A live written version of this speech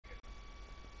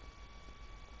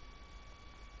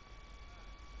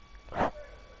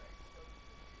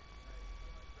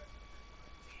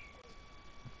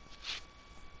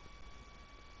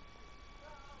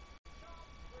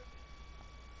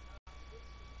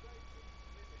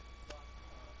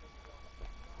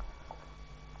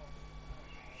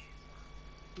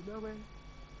đâu bên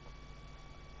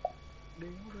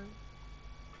đéo đây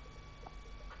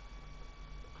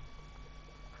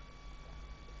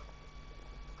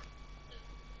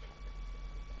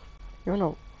you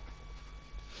know.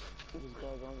 This guy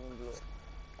don't want to do it.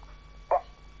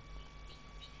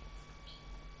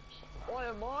 Oh,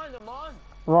 I'm on.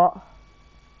 What?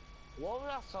 What was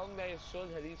that song they showed?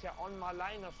 He said on my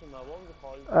line or something. What was it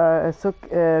called?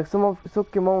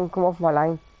 Suck your mom, come off my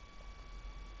line.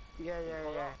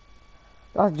 yeah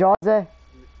That's Jose.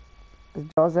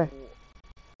 It's Jose.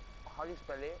 How do you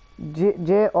spell it?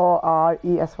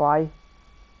 Joresy.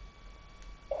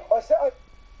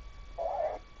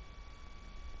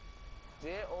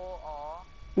 J-O-R.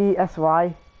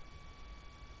 ESY.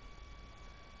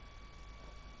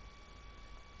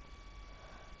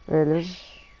 Really?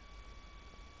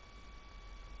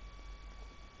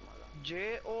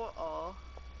 J-O-R.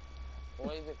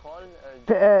 What is it called?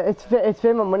 It's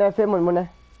fame and money.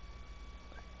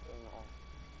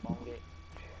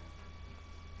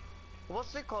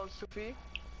 What's it called, Sophie?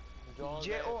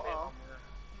 J-O-R.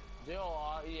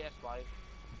 J-O-R-E-S-Y.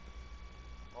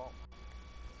 Oh.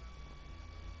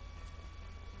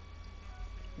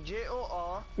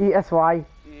 J-O-R. ESY.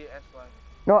 E-S-Y.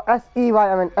 No,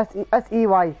 S-E-Y, I mean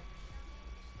S-E-Y.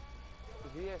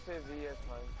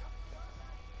 Z-S-A-Z-S-Y.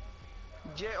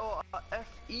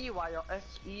 J-O-R-F-E-Y or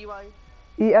S-E-Y?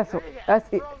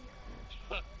 E-S-E.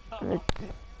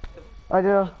 I don't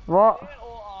know. What?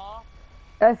 J-O-R.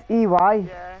 S-E-Y.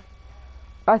 Yeah.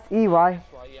 S-E-Y.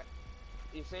 E-S-Y, yeah.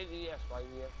 He said E-S-Y,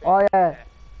 yeah. Oh, yeah.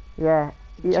 Yeah.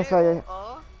 E-S-Y.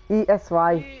 J-O-R.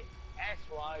 E-S-Y.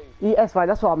 E-S-Y. E-S-Y,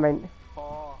 that's what I meant.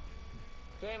 Oh.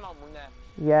 Fame on Monday.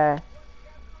 Yeah.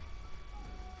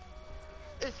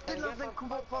 It still doesn't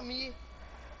come up for me.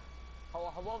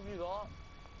 How have you got?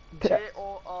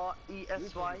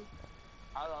 J-O-R-E-S-Y.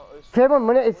 Fame and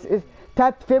money is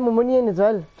type fame and money in as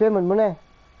well. Fame and money.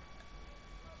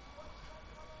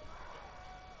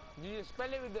 Do you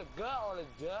spell it with a G or a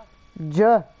J? J.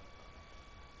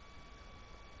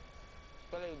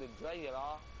 Spell it with a J, you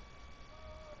know?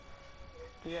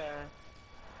 Yeah.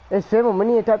 It's fame and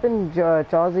money. Type in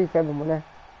Charzy fame and money.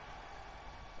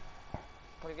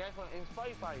 For guys in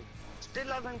Spotify. Still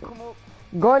hasn't come up.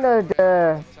 Go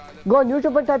on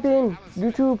YouTube and type in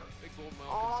YouTube.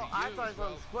 Oh, I thought it was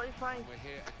on Spotify.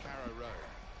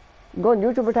 Go on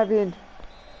YouTube and type in.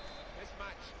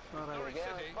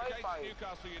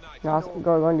 No,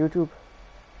 go on YouTube.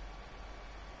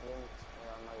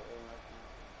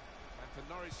 And for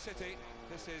Norwich City,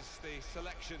 this is the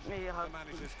selection the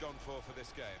manager's gone for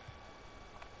this game.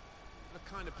 The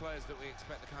kind of players that we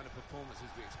expect, the kind of performances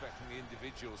we expect from the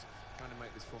individuals trying to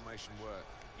make this formation work.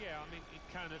 Yeah, I mean, it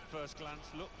can at first glance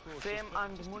look cautious, Fame but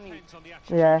and it just money. depends on the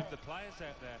attitude of the players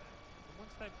out there. And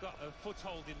once they've got a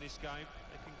foothold in this game,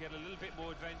 they can get a little bit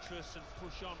more adventurous and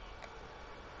push on.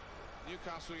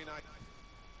 Newcastle United.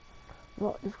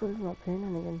 What? This guy's not playing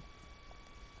anything.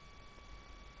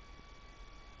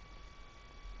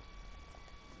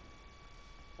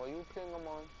 What are you playing them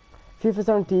on? FIFA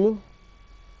 17.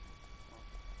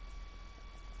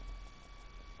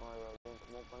 Oh yeah, don't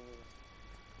come up on you.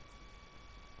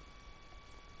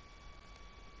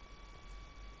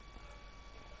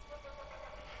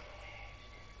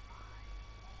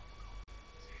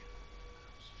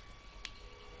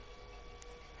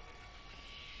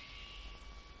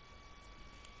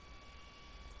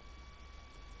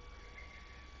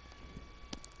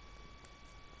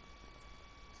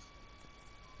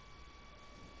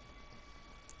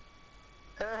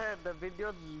 The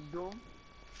video doom.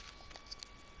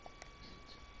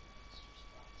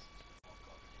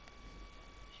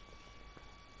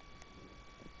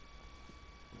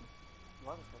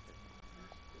 What is it?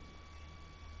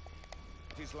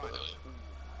 His lineup.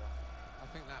 I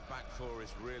think that back four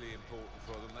is really important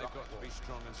for them. They've got to be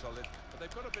strong and solid, but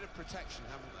they've got a bit of protection,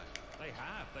 haven't they? They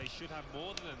have. They should have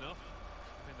more than enough.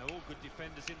 I mean, they're all good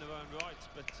defenders in their own rights,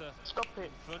 but Stop it.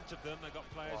 in front of them, they've got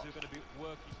players who are going to be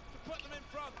working. Put them in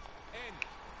front. In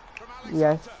from Alex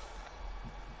Yes. Hunter.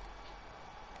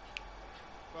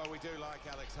 Well, we do like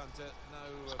Alex Hunter. No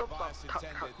Stop bias that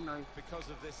intended no.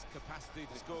 because of this capacity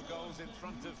to score goals in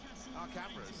front of our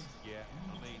cameras. Yeah,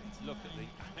 I mean, look at the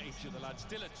age of the lad.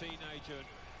 Still a teenager, and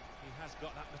he has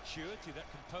got that maturity, that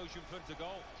composure in front of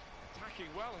goal. Attacking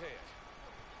well here.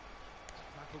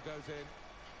 Tackle goes in.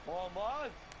 Oh man!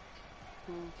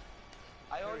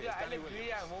 I already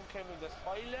agree and won't came with the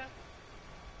spoiler.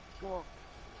 Go.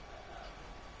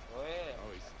 Oh yeah. Oh,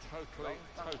 he's totally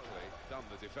done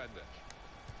the defender.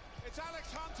 It's Alex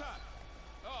Hunter.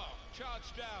 Oh,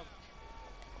 charged down.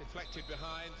 Deflected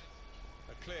behind.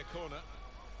 A clear corner.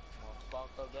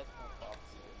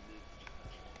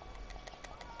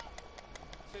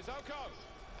 Sissoko.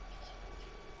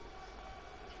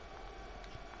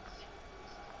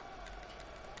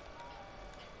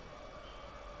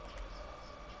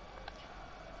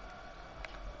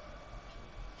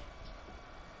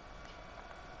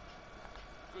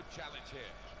 Good challenge here.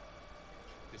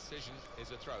 Decision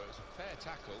is a throw. It was a fair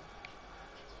tackle.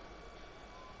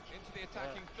 Into the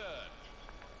attacking third.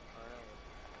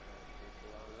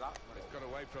 It's got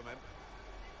away from him.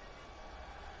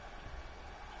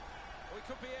 Oh, he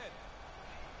could be in.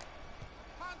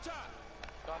 Hunter!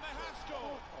 And they have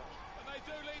scored. And they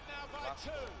do lead now by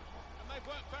 2. And they've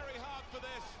worked very hard for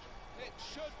this. It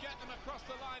should get them across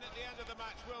the line at the end of the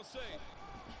match. We'll see.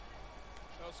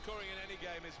 Well, scoring in any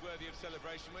game is worthy of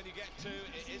celebration. When you get 2,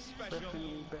 it is special.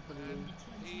 And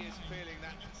he is feeling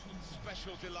that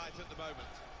special delight at the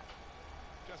moment.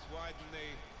 Just widen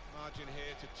the margin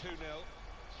here to 2-0.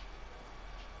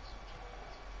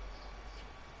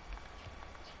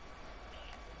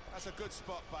 That's a good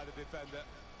spot by the defender.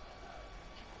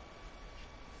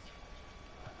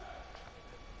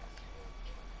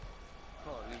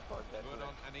 Good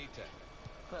on Anita.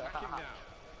 Attacking now.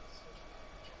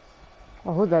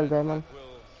 Oh, who's that there, man?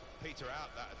 Will peter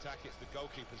out that attack. It's the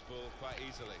goalkeeper's ball quite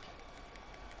easily.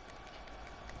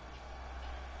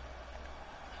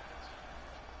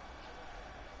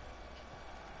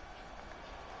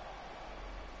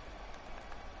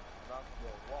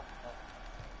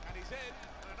 And he's in.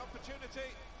 An opportunity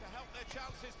to help their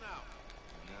chances now.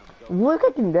 Look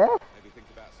at him there. Maybe think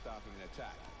about starting an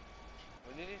attack.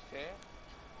 What did he say?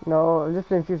 No, I'm just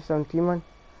playing FIFA 17, man.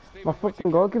 My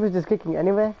fucking goalkeeper's just kicking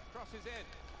anyway. Crosses in.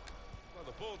 Well,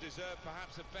 the ball deserved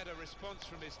perhaps a better response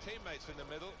from his teammates in the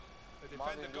middle. The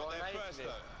defender got there first,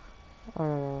 though.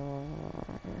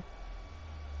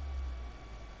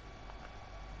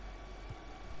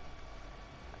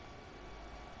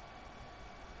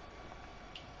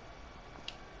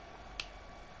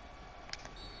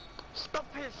 Stop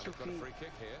it, Got a free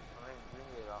kick here.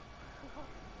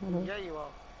 Yeah, you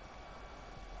are.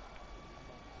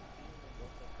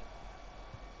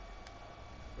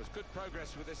 There's good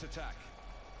progress with this attack.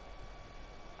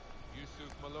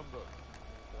 Yusuf Malumbu.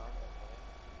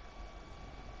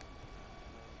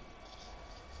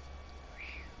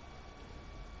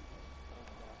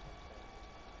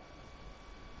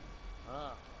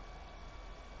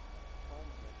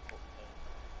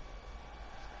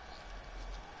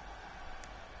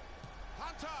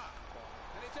 Hunter!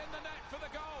 And it's in the net for the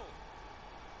goal.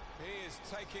 He is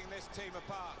taking this team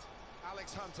apart.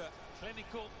 Alex Hunter.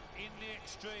 Clinical in the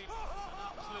extreme.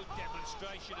 An absolute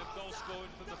demonstration of goal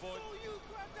scoring from the boy.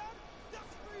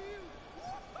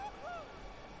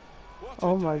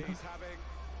 Oh my God. He's having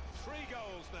 3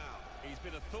 goals now. He's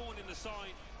been a thorn in the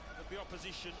side of the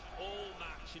opposition all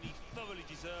match, and he thoroughly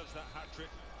deserves that hat-trick.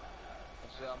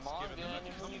 Given the much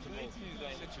comfortable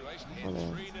situation here, 3-0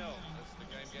 as the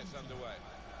game gets underway.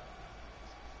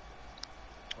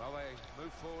 Well, they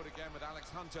move forward again with Alex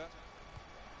Hunter.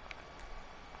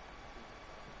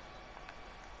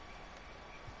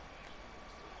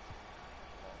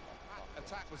 That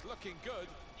attack was looking good.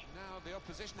 Now the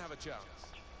opposition have a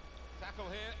chance. Tackle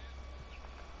here.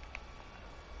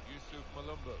 Yusuf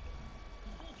Malumbu.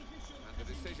 And the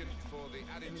decision for the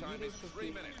added time is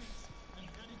 3 minutes.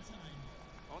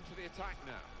 On to the attack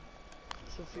now.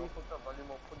 Put the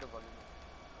volume up, put the volume up.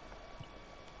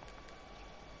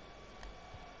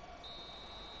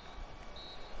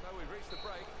 So we've reached the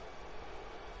break.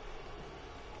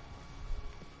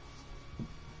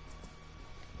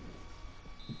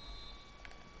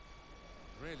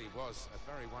 Really was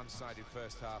a very one-sided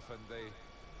first half, and the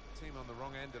team on the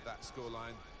wrong end of that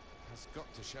scoreline has got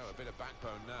to show a bit of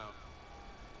backbone now.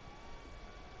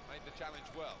 Made the challenge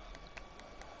well.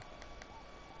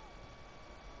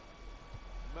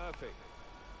 Murphy.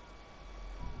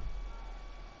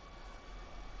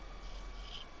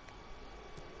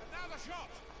 And now the shot.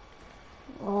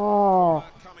 Oh,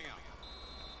 Coming up.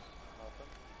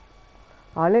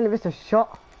 I nearly missed a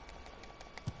shot.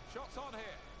 Shots on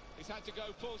here. He's had to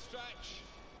go full stretch.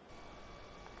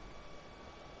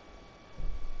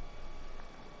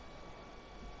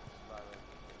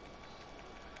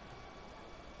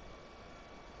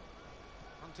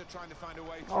 Hunter trying to find a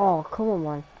way through. Oh, come on,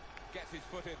 man. Gets his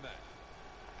foot in there.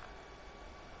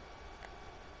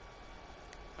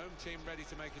 Home team ready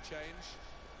to make a change.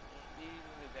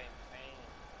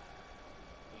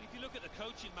 Well, if you look at the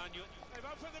coaching manual, They've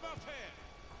opened them up here.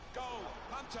 Goal,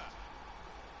 Hunter.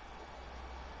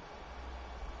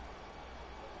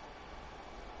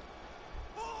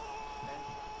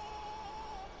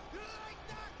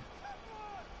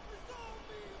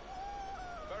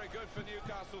 for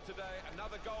Newcastle today.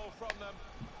 Another goal from them,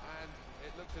 and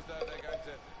it looks as though they're going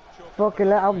to chalk up Fucking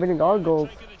let I'm winning all goals.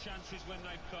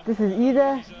 This is easy.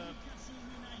 It's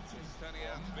turning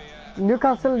out to be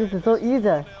Newcastle, this is so easy.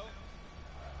 I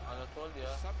told you.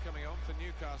 sub coming on for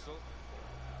Newcastle.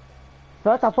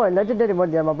 First I put a legendary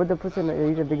mode, yeah, my brother puts in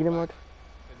a beginner mode.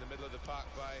 In the middle of the park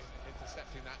by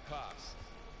intercepting that pass.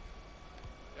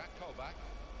 Jack Colback.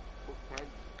 Okay.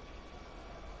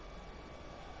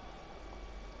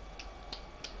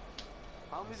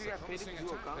 How did you get paid if you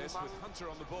do a gun This with Hunter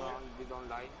on the ball. No, we don't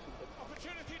like.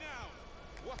 Opportunity now.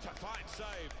 What a fine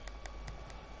save.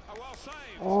 Oh, well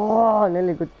saved. Oh,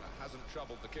 nearly good. That hasn't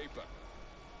troubled the keeper.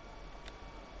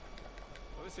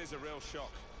 Well, this is a real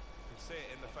shock. You can see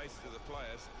it in the faces of the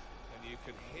players, and you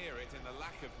can hear it in the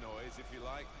lack of noise, if you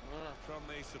like, from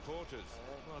the supporters.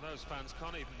 Well, those fans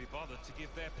can't even be bothered to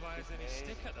give their players any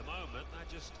stick at the moment. They're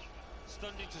just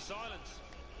stunned into silence.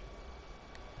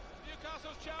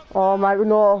 Newcastle's chance. Oh my god,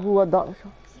 no, who was that?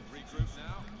 Regroup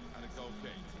now, and a goal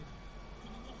kick.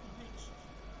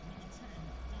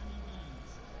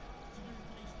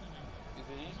 Is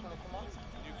it easy gonna come on?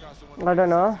 Newcastle I don't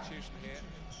know. Substitution here.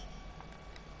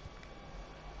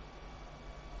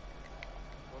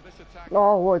 Well, this attack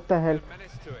Oh, what the hell? a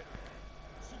menace to it.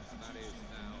 And that is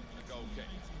now a goal kick.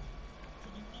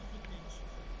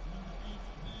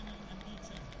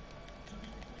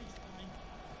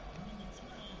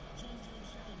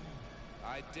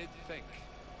 I did think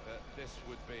that this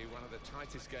would be one of the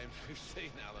tightest games we've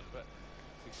seen, Alan, but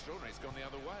it's extraordinary. It's gone the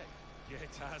other way. Yeah,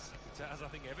 it has. It has. I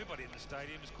think everybody in the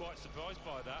stadium is quite surprised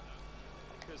by that.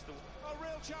 Because the... A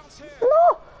real chance here.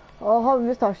 No! Oh, how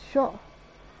missed that shot?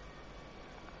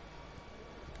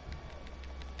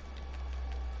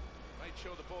 Made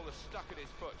sure the ball is stuck at his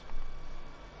foot.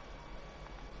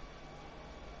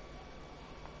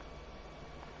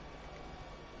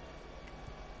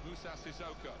 Musa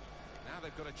Sissoko. Now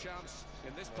they've got a chance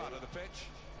in this part of the pitch.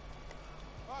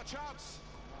 Oh, chance!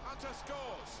 Hunter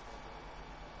scores!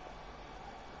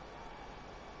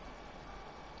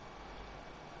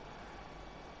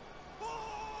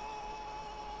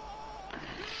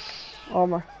 Oh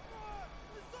my.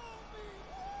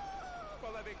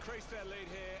 Well, they've increased their lead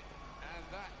here, and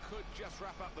that could just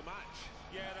wrap up the match.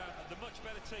 Yeah, the much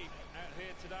better team out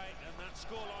here today, and that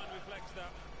scoreline reflects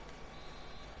that.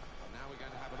 Now we're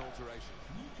going to have an alteration.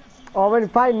 Oh, when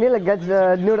 5-0 against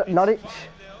Norwich.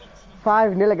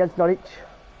 5-0 against Norwich.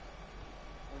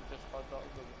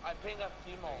 I think that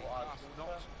team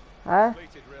Huh?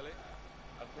 Completed, really.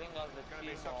 I think that the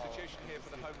Going to be a substitution here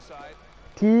for the home side.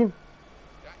 Team.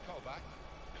 Jack Colback.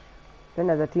 Then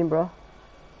as a team, bro. And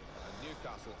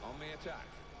Newcastle on the attack.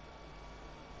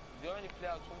 The only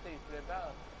player something play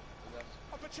better.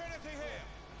 Opportunity here.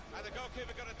 And the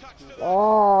goalkeeper got a touch to that.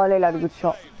 Oh, they had a good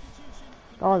shot.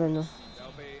 Oh, they know.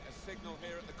 There'll be a signal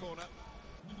here at the corner.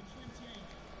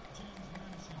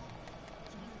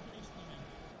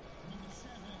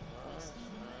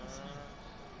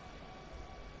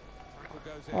 Tackle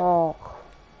goes in. Oh.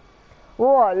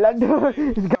 Oh,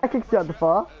 this guy kicks it out the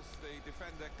far. As the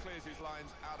defender clears his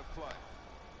lines out of play.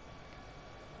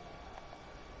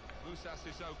 Musa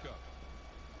Sissoko.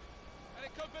 And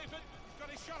it could be for... He's got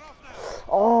his shot off now.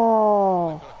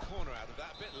 Oh. Got a corner out of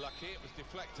that. Bit lucky. It was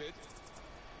deflected.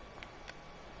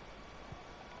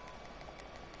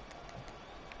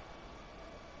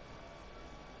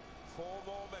 Four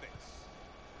more minutes.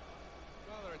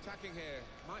 Well, they're attacking here.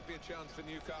 Might be a chance for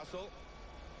Newcastle.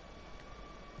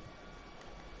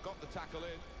 Got the tackle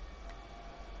in.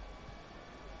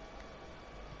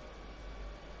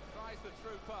 Tries the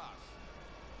through pass.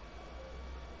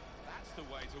 That's the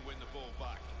way to win the ball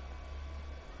back.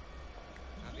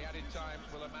 And the added time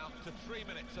will amount to 3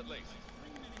 minutes at least.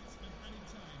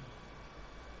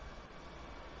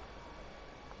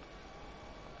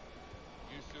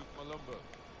 Yusuf Malumbu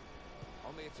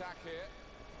on the attack here.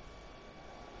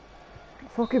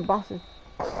 Fucking bastard.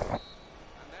 And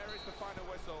there is the final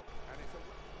whistle. And it's a...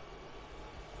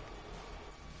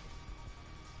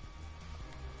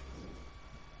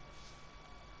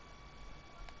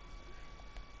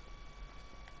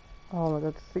 Oh my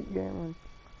god, sick game, man.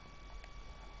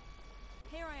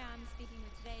 Here I am speaking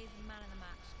with today's man of the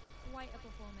match. Quite a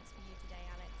performance for you today,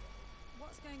 Alex.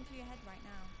 What's going through your head right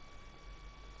now?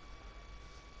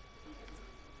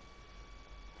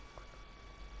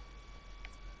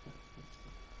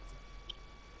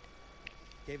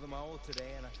 Gave it my all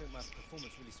today, and I think my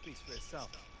performance really speaks for itself.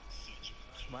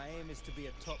 My aim is to be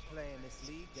a top player in this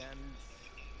league, and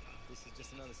this is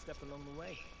just another step along the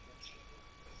way.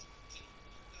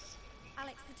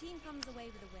 Alex, the team comes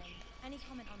away with a win. Any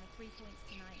comment on the 3 points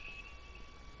tonight?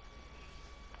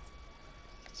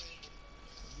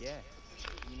 Yeah,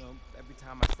 you know, every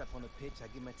time I step on the pitch, I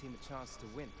give my team a chance to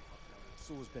win. It's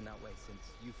always been that way since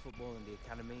youth football and the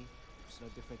academy. It's no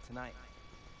different tonight.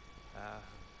 I'm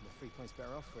 3 points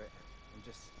better off for it. I'm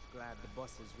just glad the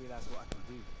bosses realize what I can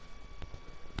do.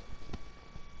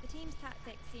 The team's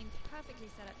tactics seemed perfectly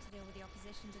set up to deal with the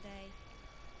opposition today.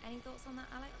 Any thoughts on that,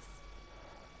 Alex?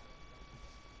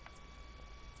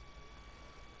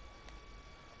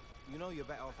 You know you're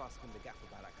better off asking the gaffer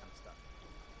about that kind of stuff.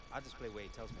 I just play where he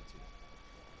tells me to.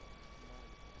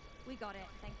 We got it,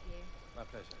 thank you. My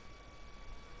pleasure.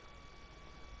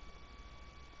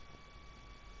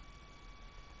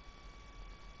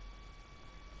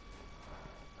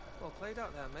 Well played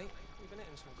out there, mate. You've been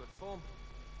hitting some good form.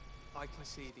 I can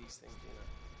see these things, you know.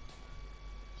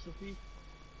 Sophie?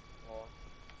 What?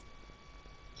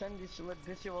 Send this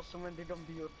was someone did on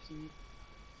BOT.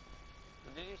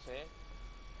 What did you say?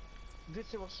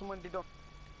 This was someone did on.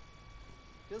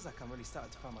 Feels like I'm really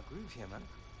starting to find my groove here, man.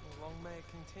 Well, long may it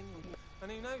continue. And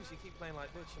who knows, you keep playing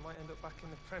like this, you might end up back in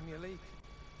the Premier League.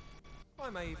 I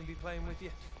may even be playing with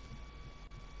you.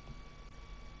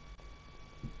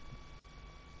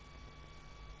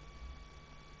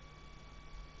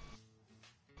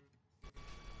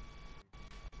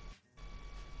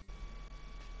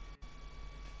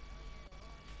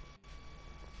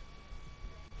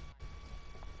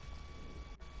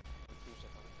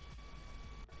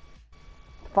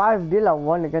 Villa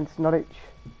won against Norwich.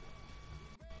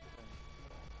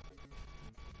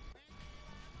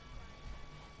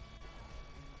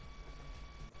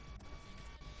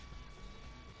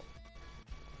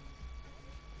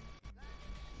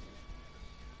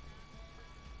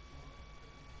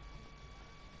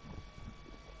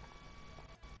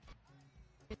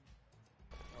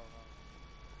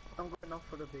 I'm going off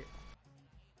for a bit.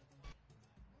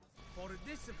 For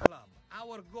this club,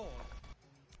 our goal.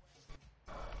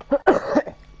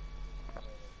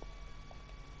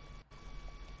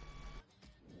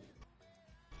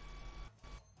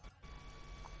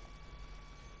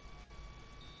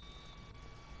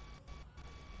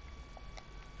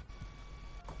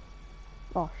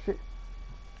 Oh shit.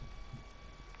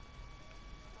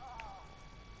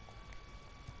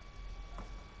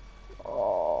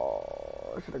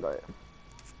 Oh, I should have got it.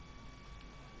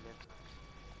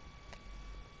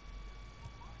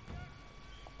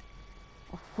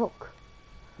 Oh fuck.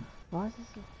 Why is this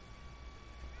so...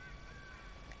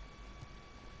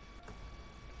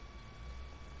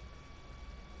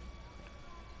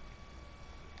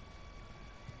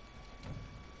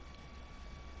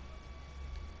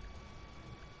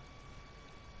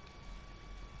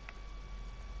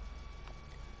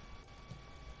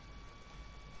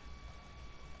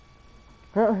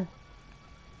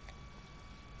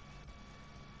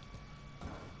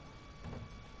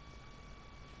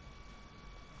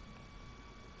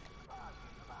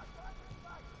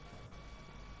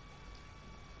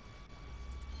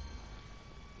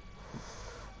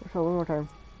 So one more time.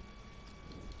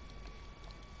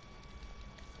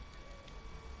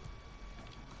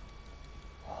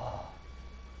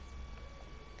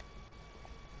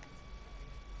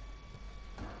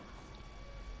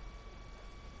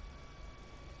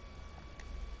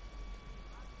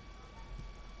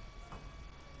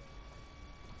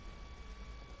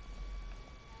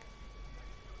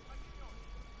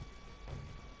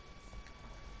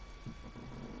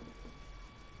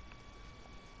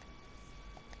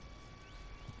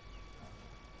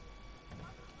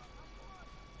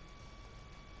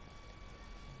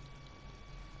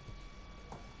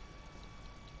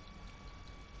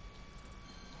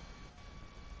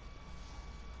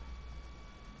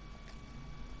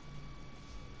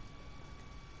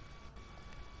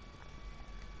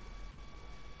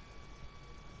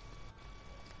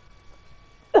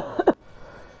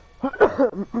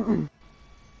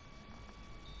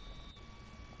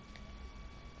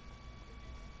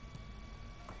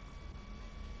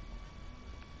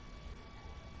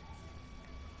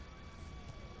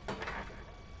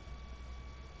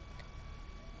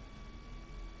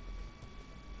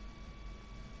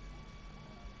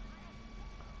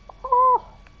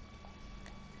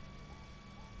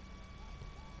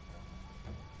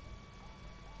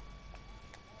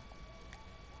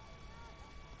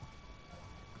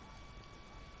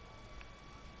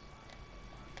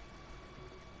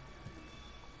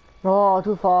 Oh,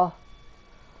 too far.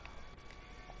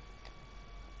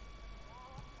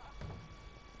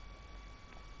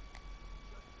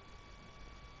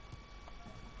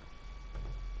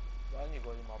 When you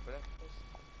got him my breakfast?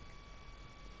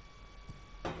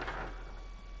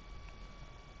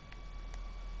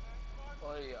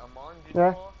 Oi, I'm on, did Yeah.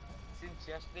 you know? since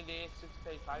yesterday,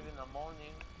 6:35 in the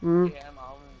morning, AM,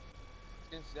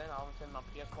 since then I haven't turned my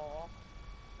PS4 off.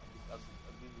 I've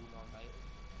been doing all night.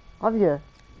 Have you?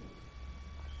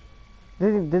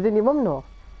 Didn't your mum know?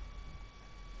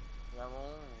 Yeah, my mom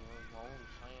was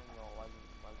saying, no, I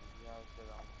said,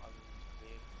 I didn't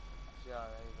stay. I said,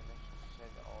 alright, the next she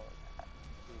said, oh,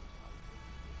 please,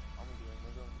 I'm doing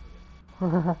another one today. I'm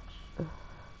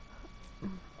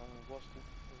going to go sleep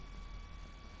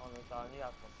on the Darnie,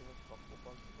 I've got too much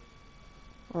football today.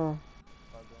 Oh.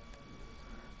 So I don't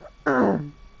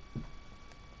know.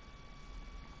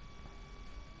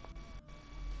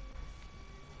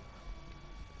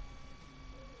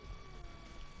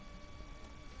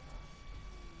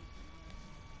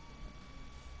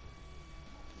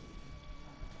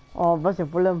 Oh, versus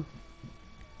Fulham.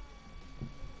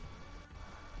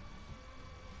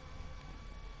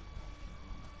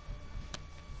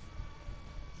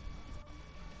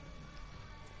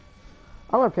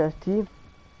 I'm gonna play as team.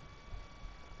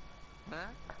 Huh?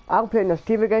 I'm playing as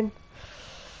team again.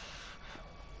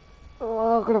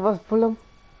 Oh, I'm gonna versus Fulham.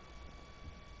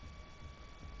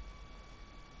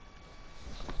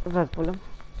 Versus Fulham.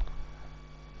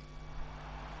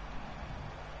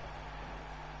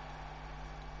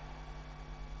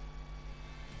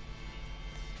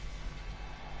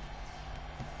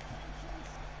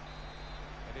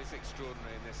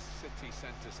 Extraordinary in this city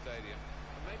centre stadium,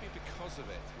 and maybe because of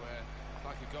it, where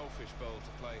like a goldfish bowl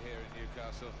to play here in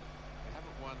Newcastle, they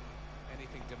haven't won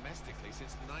anything domestically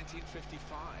since 1955.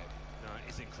 No, it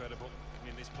is incredible. I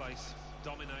mean, this place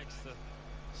dominates the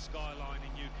skyline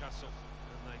in Newcastle,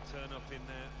 and they turn up in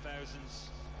their thousands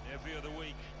every other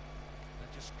week.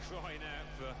 They're just crying out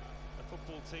for a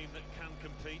football team that can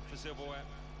compete for silverware.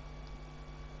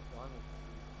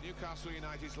 Newcastle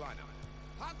United's lineup.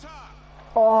 Hunter!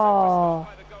 Oh.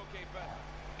 By the goalkeeper,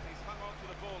 and he's hung on to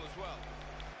the ball as well.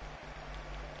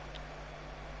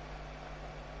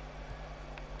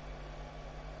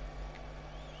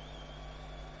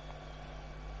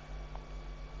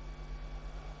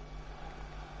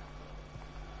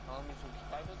 How many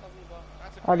subscribers have you got?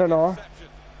 I don't know. How much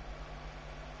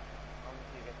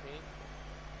do you get paid?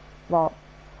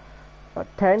 About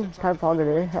 10 pounds a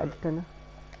day.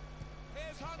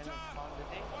 Here's Hunter!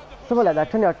 Something like that.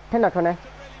 10 or 20.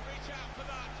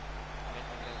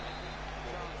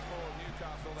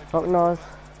 Fuck knows.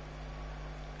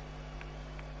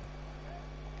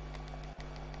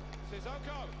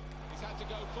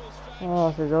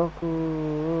 Oh, Suzuku.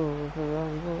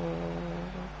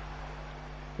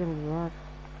 Give me that.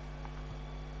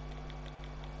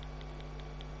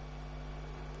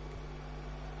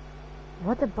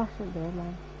 What the bus is there,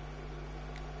 man?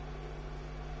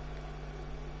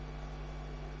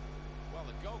 Well,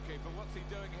 the goalkeeper, what's he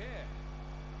doing here?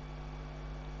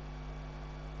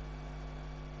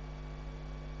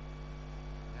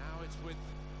 Now it's with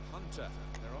Hunter.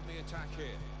 They're on the attack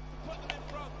here. Put them in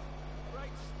front.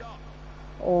 Great stop.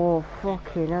 Oh,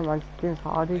 fucking hell, man. This game's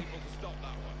hardy. Able to stop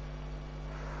that one.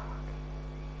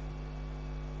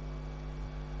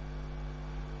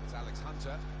 It's Alex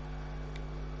Hunter.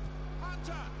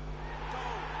 Hunter!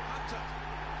 Goal! Hunter!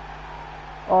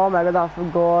 Oh my god, that's a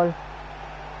goal.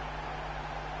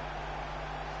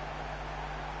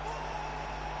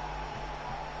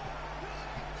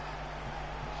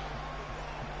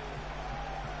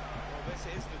 This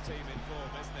is the team in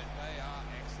form, isn't it? They are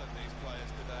excellent, these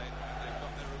players today, and they've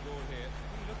got their reward here.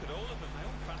 You look at all of them, they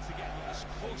all fancy getting on the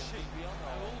score sheet. They're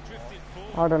all drifting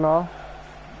forward. I don't know. And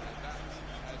that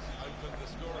has opened the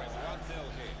scoring.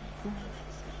 1-0 here.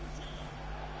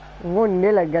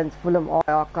 1-0 against Fulham. Oh,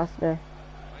 yeah, cuss me. Made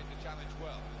the challenge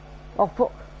well. Oh,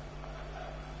 fuck.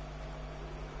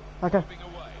 Okay. Moving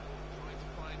away, trying to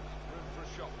find room for a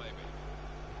shot, maybe.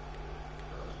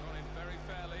 Got in very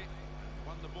fairly,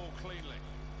 won the ball cleanly.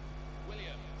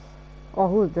 Williams. Oh,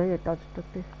 who's there? You touched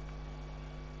it.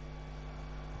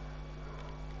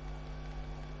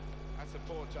 That's a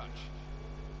poor touch.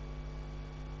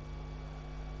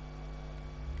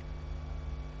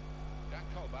 Jack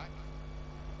Colback.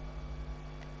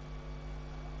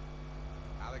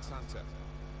 Alex Hunter.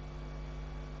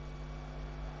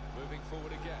 Moving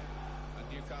forward again. And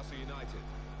Newcastle United.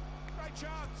 Great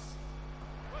chance!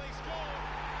 Well, he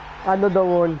scored! Another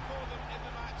one. For them in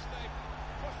the match, they've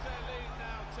pushed their lead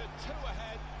now to 2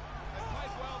 ahead. They've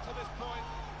played well to this point,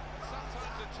 and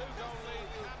sometimes a 2-goal lead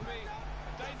can be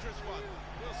a dangerous one.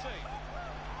 We'll see.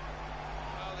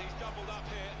 Well, he's doubled up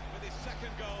here with his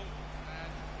second goal,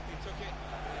 and he took it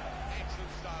in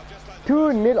excellent style, just like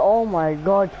 2-0. Oh my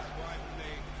god. Just widened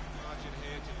the margin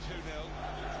here to 2-0.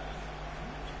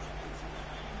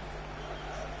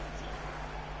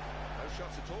 No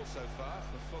shots at all so far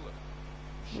for Fulham.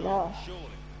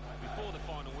 Surely, before the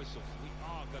final whistle, we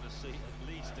are going to see at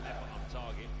least an effort on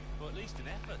target, but at least an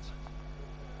effort.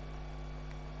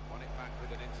 Won it back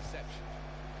with an interception.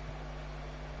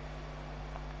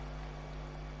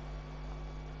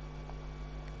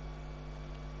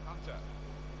 Hunter.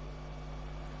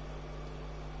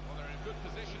 Well, they're in a good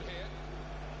position here.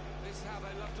 This is how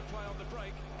they love to play on the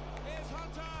break. Here's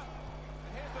Hunter!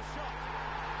 And here's the shot.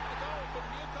 A goal from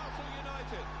Newcastle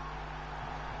United.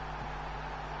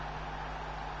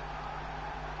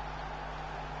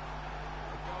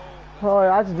 Oh,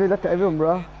 I just do that to everyone,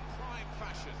 bro. Prime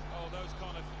fashion. Oh, those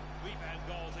kind of rebound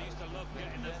goals. I used to love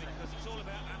getting them because it's all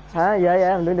about Huh?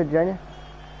 Yeah, I'm doing the journey.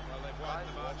 Well, they've widened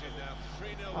the margin now.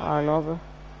 3-0. I know, bro. And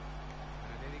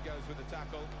in he goes with the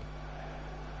tackle.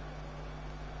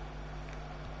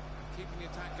 Keeping the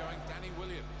attack going, Danny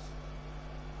Williams.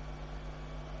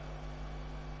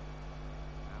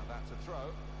 Now that's a throw.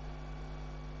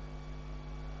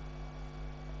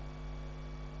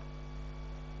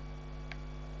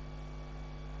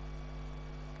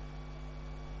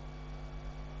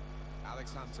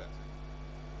 Alex Hunter.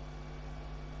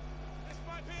 This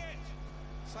might be it.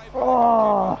 Save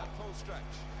Oh. at full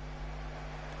stretch.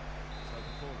 So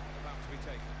the ball about to be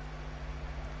taken.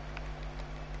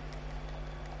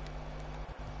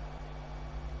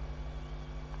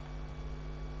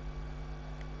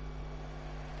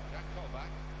 Jack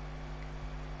Colback.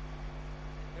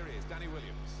 Here he is, Danny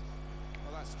Williams.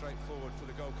 Well, that's straightforward for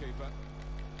the goalkeeper.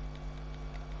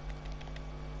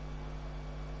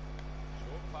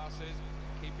 Short passes,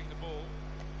 keeping the ball.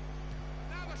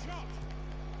 Now the shot!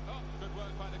 Oh, good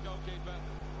work by the goalkeeper.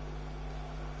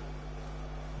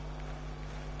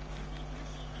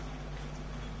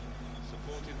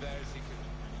 Supported there as he could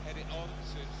head it on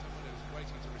to someone who's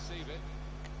waiting to receive it.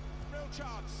 Real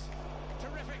chance.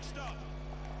 Terrific stop.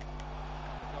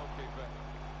 The goalkeeper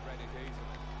read it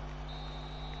easily.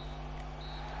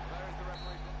 There is the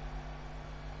referee.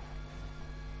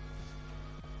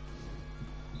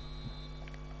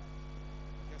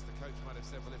 I guess the coach might have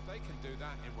said, well, if they can do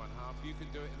that in one half, you can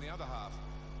do it in the other half.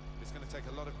 It's going to take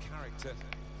a lot of character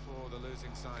for the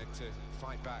losing side to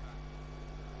fight back.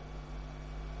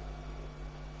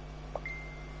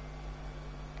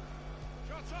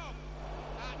 Shots off!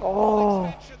 And Oh.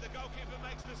 extension, the goalkeeper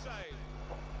makes the save.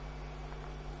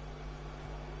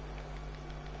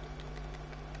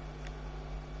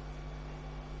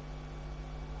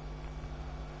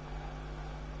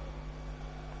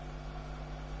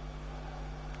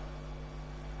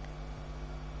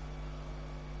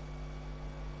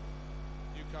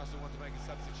 Newcastle want to make a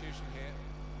substitution here.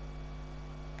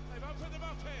 They've opened them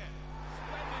up here.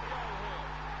 Splendid goal here.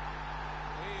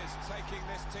 He is taking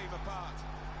this team apart.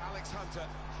 Alex Hunter.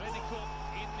 clinical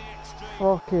in the extreme.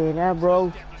 Fucking hell,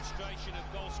 bro. Demonstration of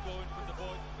goal scoring from the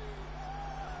boy.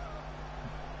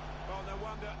 Well, no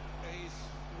wonder he's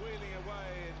wheeling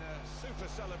away in a super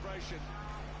celebration.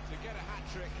 To get a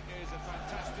hat-trick is a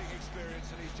fantastic experience,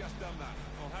 and he's just done that.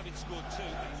 Well, having scored two,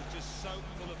 he was just so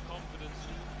full of confidence.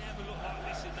 He never looked like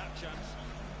this in that chance.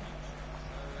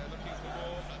 So they're looking for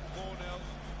more at 4-0.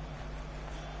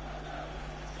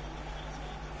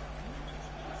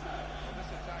 Well, this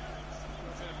attack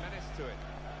has a menace to it.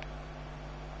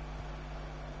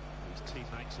 His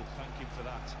teammates will thank him for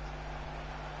that.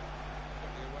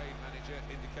 Got the away manager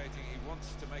indicating he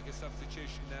wants to make a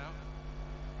substitution now.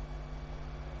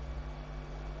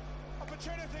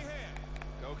 Opportunity here.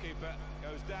 Goalkeeper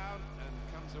goes down and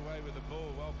comes away with the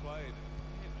ball. Well played.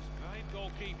 It was great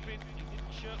goalkeeping. He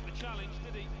didn't shirk the challenge,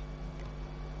 did he?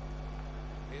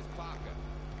 Here's Parker.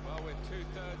 Well, we're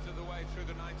 2/3 of the way through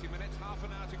the 90 minutes. Half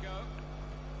an hour to go.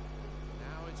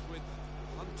 Now it's with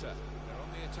Hunter. They're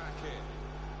on the attack here.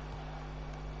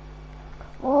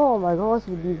 Oh my god, what's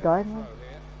with these guys, man? Throw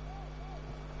here.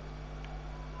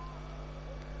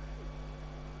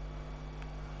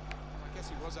 I guess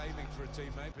he was aiming for a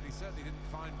teammate, but he certainly didn't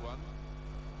find one.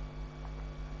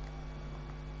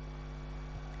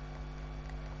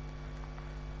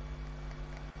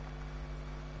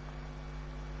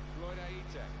 Floyd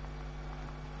Aite.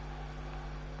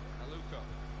 Aluko.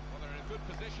 Well, they're in a good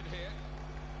position here.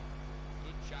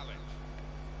 Good challenge.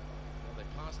 Well, they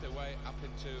passed their way up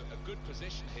into a good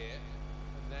position here,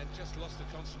 and then just lost the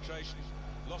concentration,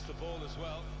 lost the ball as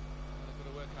well. And they've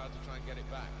got to work hard to try and get it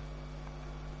back.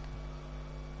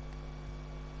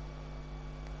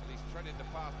 And he's threaded the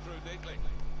path through neatly.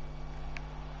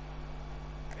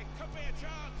 It could be a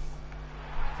chance.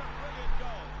 That's a brilliant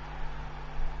goal.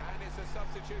 And it's a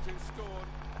substitute who scored.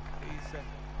 He's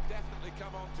definitely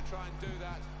come on to try and do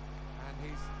that, and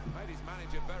he's made his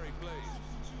manager very pleased.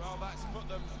 Well, that's put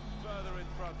them further in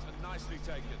front and nicely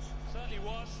taken. Certainly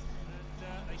was.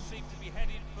 they seem to be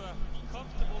headed for a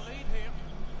comfortable lead here.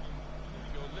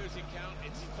 Your losing count,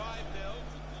 it's 5-0.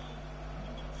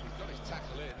 He's got his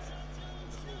tackle in.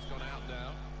 The ball's gone out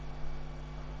now.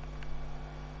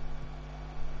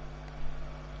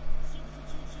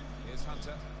 Here's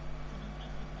Hunter.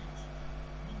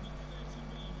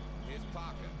 Here's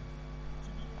Parker.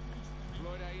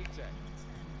 Floyd Aite.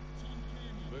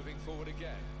 Moving forward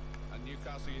again. And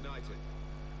Newcastle United.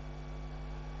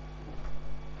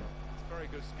 It's very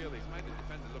good skill. He's made the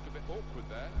defender look a bit awkward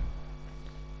there.